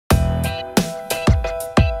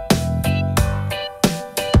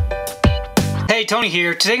Hey, Tony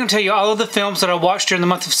here. Today I'm going to tell you all of the films that I watched during the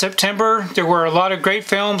month of September. There were a lot of great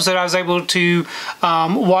films that I was able to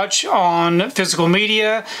watch on physical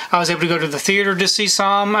media. I was able to go to the theater to see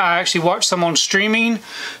some. I actually watched some on streaming.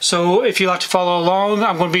 So if you'd like to follow along,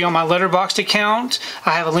 I'm going to be on my Letterboxd account.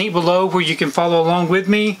 I have a link below where you can follow along with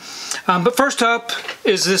me. But first up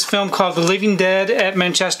is this film called The Living Dead at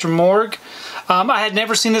Manchester Morgue. I had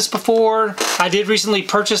never seen this before. I did recently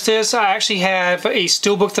purchase this. I actually have a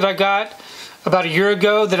steelbook that I got about a year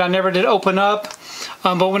ago that I never did open up,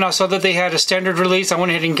 but when I saw that they had a standard release, I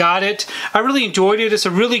went ahead and got it. I really enjoyed it. It's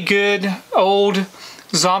a really good old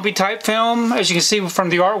zombie type film, as you can see from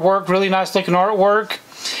the artwork. Really nice looking artwork.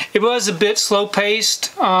 It was a bit slow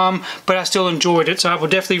paced, but I still enjoyed it, so I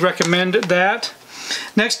would definitely recommend that.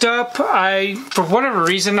 Next up, for whatever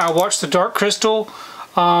reason, I watched The Dark Crystal.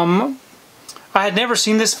 I had never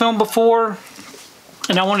seen this film before,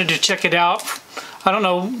 and I wanted to check it out. I don't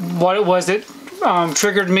know what it was that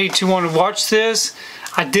triggered me to want to watch this.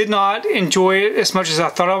 I did not enjoy it as much as I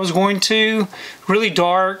thought I was going to. Really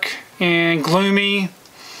dark and gloomy,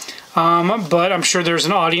 but I'm sure there's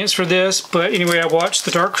an audience for this. But anyway, I watched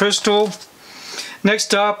The Dark Crystal.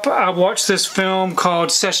 Next up, I watched this film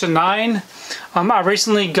called Session 9. I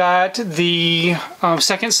recently got the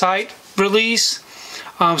second sight release.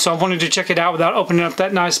 So I wanted to check it out without opening up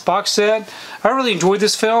that nice box set. I really enjoyed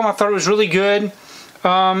this film. I thought it was really good.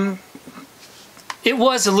 It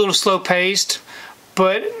was a little slow paced,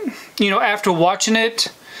 but you know, after watching it,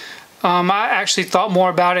 I actually thought more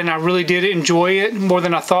about it and I really did enjoy it more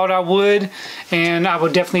than I thought I would, and I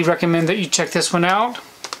would definitely recommend that you check this one out.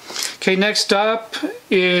 Okay, next up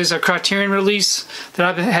is a Criterion release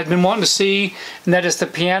that I had been wanting to see, and that is The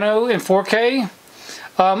Piano in 4K.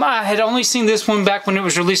 I had only seen this one back when it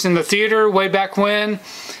was released in the theater, way back when,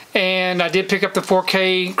 and I did pick up the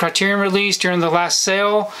 4K Criterion release during the last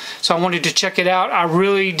sale, so I wanted to check it out. I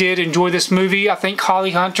really did enjoy this movie. I think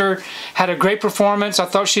Holly Hunter had a great performance. I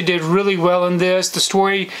thought she did really well in this. The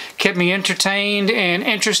story kept me entertained and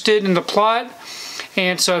interested in the plot,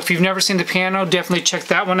 and so if you've never seen The Piano, definitely check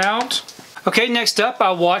that one out. Okay, next up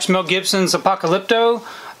I watched Mel Gibson's Apocalypto.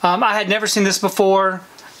 I had never seen this before.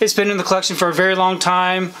 It's been in the collection for a very long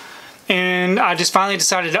time, and I just finally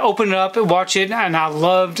decided to open it up and watch it, and I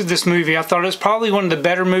loved this movie. I thought it was probably one of the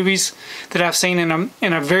better movies that I've seen in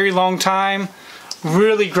a very long time.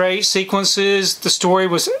 Really great sequences. The story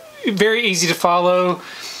was very easy to follow,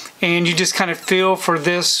 and you just kind of feel for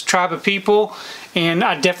this tribe of people, and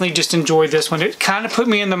I definitely just enjoyed this one. It kind of put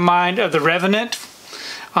me in the mind of The Revenant,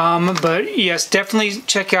 but yes, definitely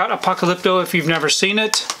check out Apocalypto if you've never seen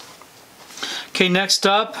it. Okay, next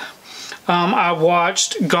up, I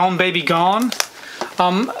watched Gone Baby Gone.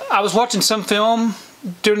 I was watching some film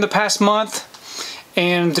during the past month,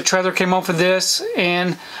 and the trailer came on for this,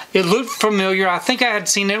 and it looked familiar. I think I had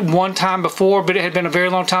seen it one time before, but it had been a very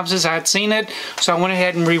long time since I had seen it, so I went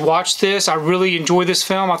ahead and rewatched this. I really enjoyed this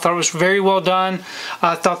film. I thought it was very well done.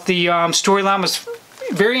 I thought the storyline was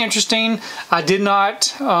very interesting. I did not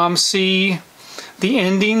see the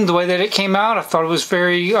ending the way that it came out. I thought it was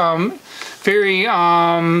very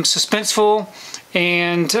suspenseful,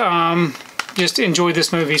 and just enjoyed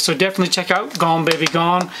this movie. So definitely check out Gone Baby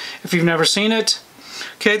Gone if you've never seen it.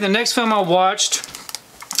 Okay, the next film I watched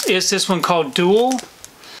is this one called Duel.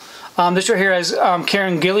 This right here has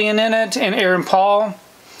Karen Gillan in it and Aaron Paul.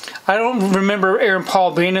 I don't remember Aaron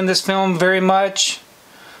Paul being in this film very much.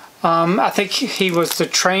 I think he was the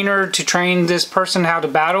trainer to train this person how to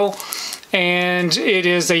battle, and it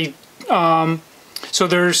is a so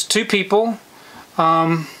there's two people.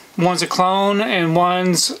 One's a clone and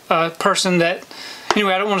one's a person that...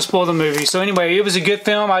 Anyway, I don't want to spoil the movie. So anyway, it was a good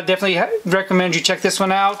film. I definitely recommend you check this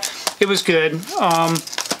one out. It was good. I'm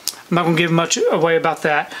not going to give much away about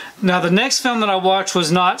that. Now, the next film that I watched was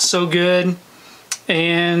not so good.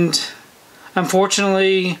 And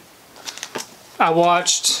unfortunately, I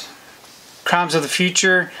watched Crimes of the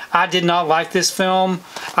Future. I did not like this film.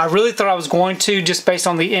 I really thought I was going to, just based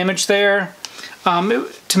on the image there.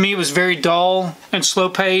 To me, it was very dull and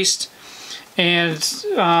slow-paced, and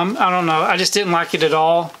I don't know, I just didn't like it at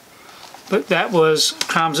all. But that was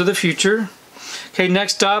Crimes of the Future. Okay,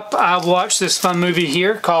 next up, I watched this fun movie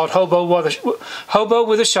here called Hobo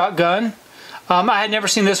with a Shotgun. I had never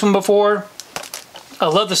seen this one before. I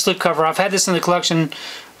love the slipcover. I've had this in the collection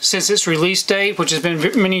since its release date, which has been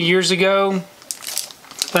many years ago.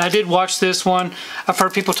 But I did watch this one. I've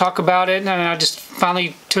heard people talk about it, and I just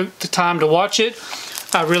finally took the time to watch it.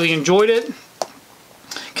 I really enjoyed it.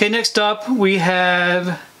 Okay, next up we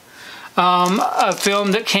have a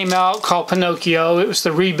film that came out called Pinocchio. It was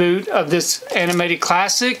the reboot of this animated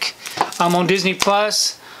classic on Disney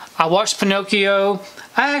Plus. I watched Pinocchio.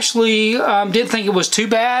 I actually didn't think it was too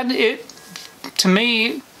bad. It, to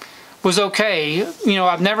me, was okay. You know,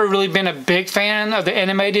 I've never really been a big fan of the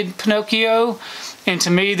animated Pinocchio, and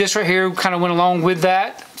to me this right here kind of went along with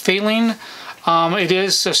that feeling. It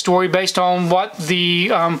is a story based on what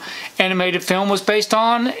the animated film was based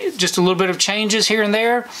on, just a little bit of changes here and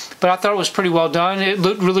there, but I thought it was pretty well done. It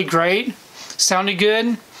looked really great, sounded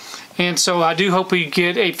good, and so I do hope we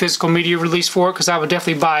get a physical media release for it, because I would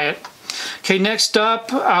definitely buy it. Okay, next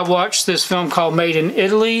up I watched this film called Made in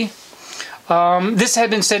Italy. This had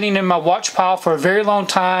been sitting in my watch pile for a very long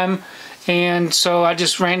time, and so I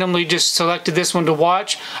just randomly selected this one to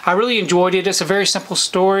watch. I really enjoyed it. It's a very simple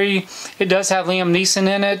story. It does have Liam Neeson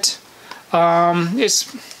in it.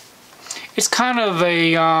 It's kind of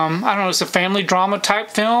a, I don't know, it's a family drama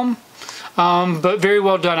type film, but very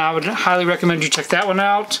well done. I would highly recommend you check that one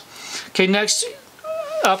out. Okay, next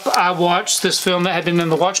up I watched this film that had been in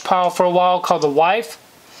the watch pile for a while called The Wife.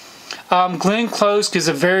 Glenn Close gives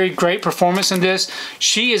a very great performance in this.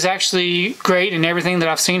 She is actually great in everything that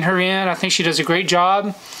I've seen her in. I think she does a great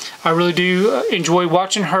job. I really do enjoy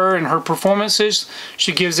watching her and her performances.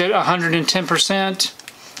 She gives it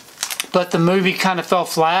 110%, but the movie kind of fell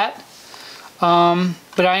flat.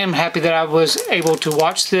 But I am happy that I was able to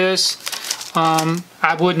watch this.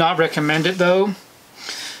 I would not recommend it though.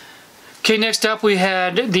 Okay, next up we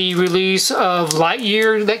had the release of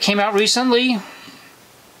Lightyear that came out recently.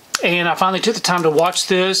 And I finally took the time to watch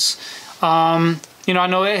this. You know, I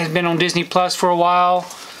know it has been on Disney Plus for a while.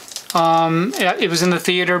 It was in the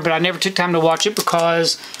theater, but I never took time to watch it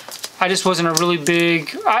because I just wasn't a really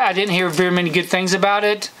big... I didn't hear very many good things about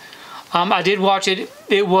it. I did watch it.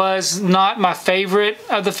 It was not my favorite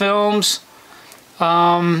of the films.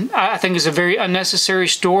 I think it's a very unnecessary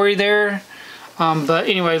story there. But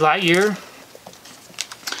anyway, Lightyear.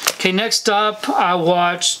 Okay, next up I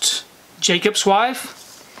watched Jacob's Wife.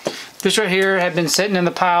 This right here had been sitting in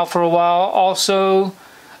the pile for a while. Also,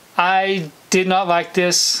 I did not like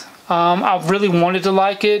this. I really wanted to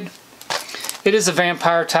like it. It is a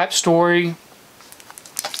vampire type story,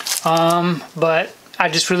 but I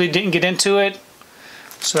just really didn't get into it.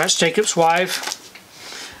 So that's Jacob's Wife.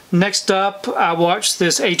 Next up, I watched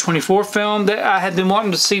this A24 film that I had been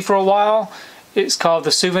wanting to see for a while. It's called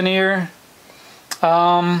The Souvenir.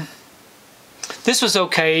 This was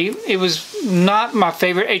okay. It was not my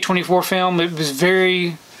favorite A24 film. It was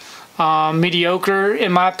very mediocre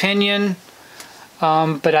in my opinion.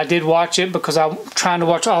 But I did watch it because I'm trying to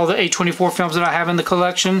watch all the A24 films that I have in the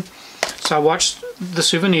collection. So I watched The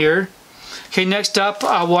Souvenir. Okay, next up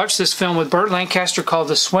I watched this film with Burt Lancaster called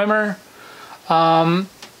The Swimmer. I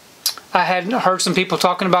had heard some people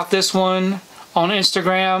talking about this one on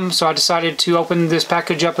Instagram, so I decided to open this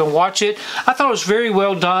package up and watch it. I thought it was very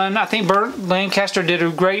well done. I think Burt Lancaster did a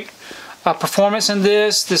great performance in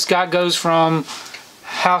this. This guy goes from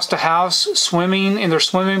house to house swimming in their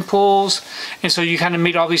swimming pools, and so you kind of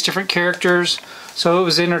meet all these different characters. So it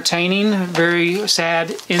was entertaining. Very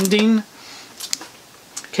sad ending.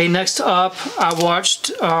 Okay, next up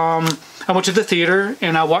I went to the theater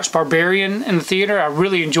and I watched Barbarian in the theater. I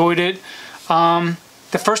really enjoyed it.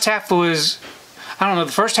 The first half was, I don't know,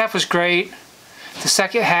 the first half was great. The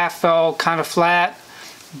second half fell kind of flat,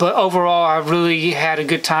 but overall I really had a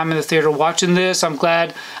good time in the theater watching this. I'm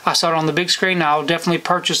glad I saw it on the big screen. I'll definitely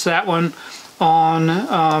purchase that one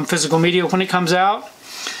on physical media when it comes out.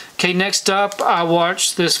 Okay, next up I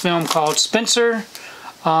watched this film called Spencer.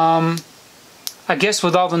 I guess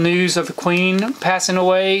with all the news of the Queen passing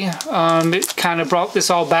away, it kind of brought this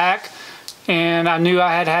all back. And I knew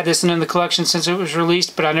I had had this in the collection since it was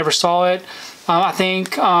released, but I never saw it. I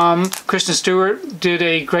think Kristen Stewart did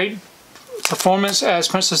a great performance as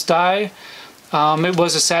Princess Di. It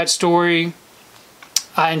was a sad story.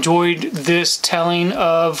 I enjoyed this telling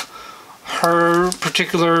of her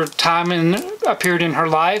particular time and a period in her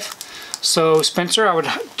life. So Spencer, I would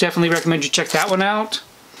definitely recommend you check that one out.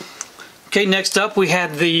 Okay, next up we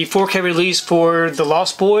had the 4K release for The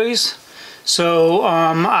Lost Boys. So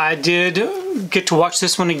I did get to watch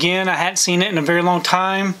this one again. I hadn't seen it in a very long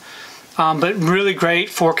time, but really great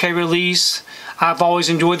 4K release. I've always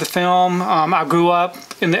enjoyed the film. I grew up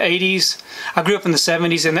in the 80s. I grew up in the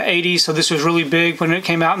 70s and the 80s, so this was really big when it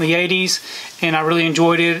came out in the 80s, and I really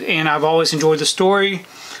enjoyed it, and I've always enjoyed the story.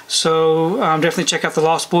 So definitely check out The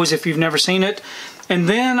Lost Boys if you've never seen it. And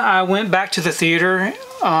then I went back to the theater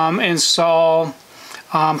and saw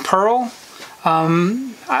Pearl.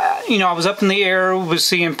 I was up in the air with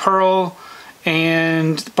seeing Pearl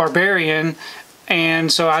and Barbarian,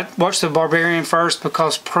 and so I watched the Barbarian first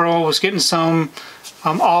because Pearl was getting some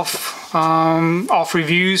off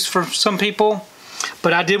reviews for some people.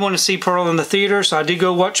 But I did want to see Pearl in the theater, so I did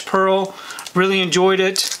go watch Pearl. Really enjoyed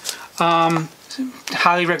it.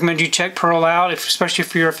 Highly recommend you check Pearl out, especially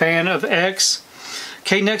if you're a fan of X.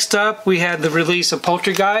 Okay, next up we had the release of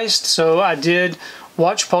Poltergeist. So I did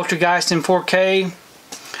watch Poltergeist in 4K.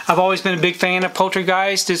 I've always been a big fan of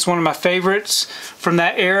Poltergeist. It's one of my favorites from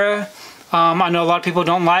that era. I know a lot of people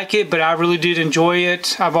don't like it, but I really did enjoy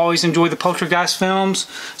it. I've always enjoyed the Poltergeist films,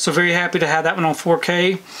 so very happy to have that one on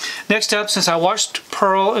 4K. Next up, since I watched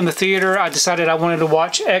Pearl in the theater, I decided I wanted to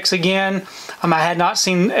watch X again. I had not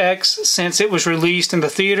seen X since it was released in the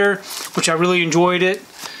theater, which I really enjoyed it.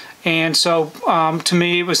 And so to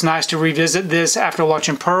me, it was nice to revisit this after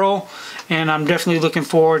watching Pearl, and I'm definitely looking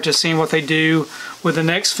forward to seeing what they do with the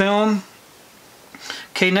next film.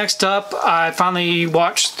 Okay, next up, I finally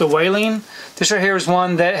watched The Wailing. This right here is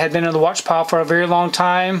one that had been in the watch pile for a very long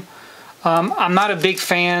time. I'm not a big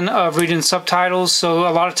fan of reading subtitles, so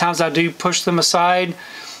a lot of times I do push them aside.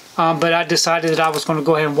 But I decided that I was going to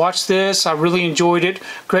go ahead and watch this. I really enjoyed it.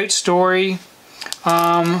 Great story.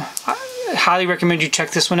 I highly recommend you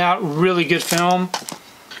check this one out. Really good film.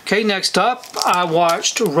 Okay, next up, I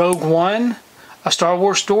watched Rogue One, a Star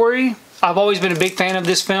Wars story. I've always been a big fan of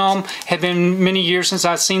this film. Had been many years since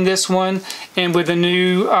I've seen this one, and with the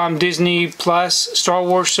new Disney Plus Star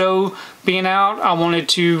Wars show being out, I wanted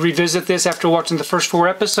to revisit this after watching the first 4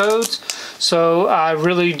 episodes. So I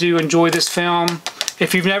really do enjoy this film.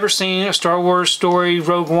 If you've never seen a Star Wars story,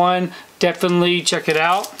 Rogue One, definitely check it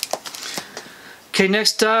out. Okay,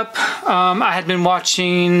 next up, I had been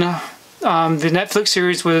watching the Netflix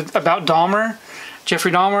series about Dahmer.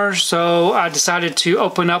 Jeffrey Dahmer, so I decided to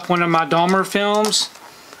open up one of my Dahmer films.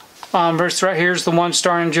 This right here is the one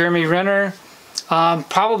starring Jeremy Renner.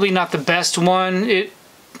 Probably not the best one.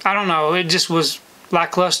 I don't know, it just was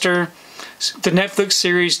lackluster. The Netflix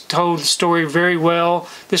series told the story very well.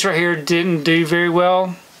 This right here didn't do very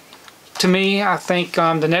well to me. I think the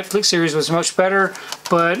Netflix series was much better,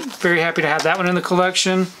 but very happy to have that one in the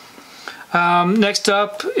collection. Next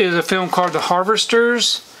up is a film called The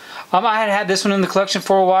Harvesters. I had this one in the collection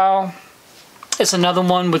for a while. It's another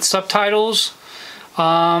one with subtitles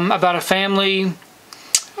about a family.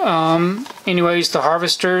 Anyways, The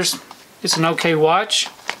Harvesters. It's an okay watch.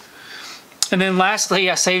 And then lastly,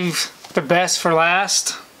 I saved the best for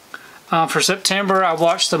last. For September, I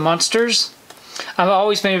watched The Munsters. I've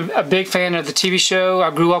always been a big fan of the TV show.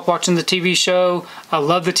 I grew up watching the TV show. I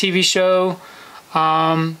love the TV show.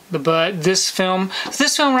 But this film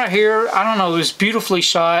right here, I don't know, it was beautifully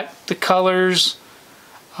shot. The colors,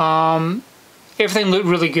 everything looked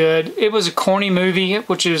really good. It was a corny movie,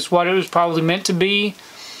 which is what it was probably meant to be.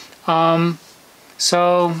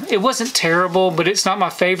 So it wasn't terrible, but it's not my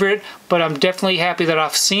favorite. But I'm definitely happy that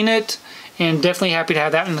I've seen it, and definitely happy to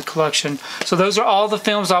have that in the collection. So those are all the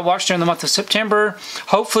films I watched during the month of September.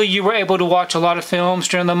 Hopefully you were able to watch a lot of films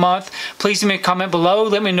during the month. Please leave me a comment below.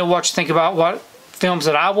 Let me know what you think about what films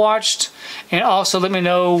that I watched, and also let me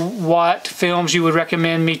know what films you would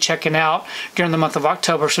recommend me checking out during the month of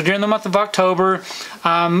October. So during the month of October,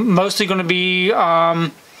 I'm mostly going to be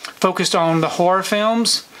focused on the horror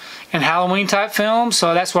films and Halloween type films,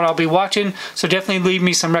 so that's what I'll be watching. So definitely leave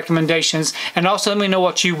me some recommendations, and also let me know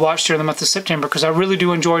what you watched during the month of September, because I really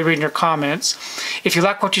do enjoy reading your comments. If you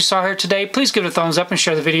like what you saw here today, please give it a thumbs up and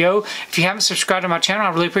share the video. If you haven't subscribed to my channel,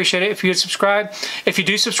 I really appreciate it if you would subscribe. If you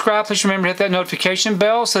do subscribe, please remember to hit that notification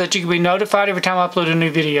bell so that you can be notified every time I upload a new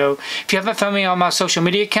video. If you haven't found me on my social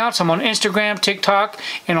media accounts, I'm on Instagram, TikTok,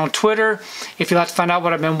 and on Twitter. If you'd like to find out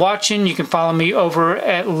what I've been watching, you can follow me over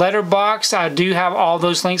at Letterboxd. I do have all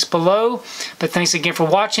those links below. But thanks again for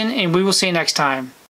watching, and we will see you next time.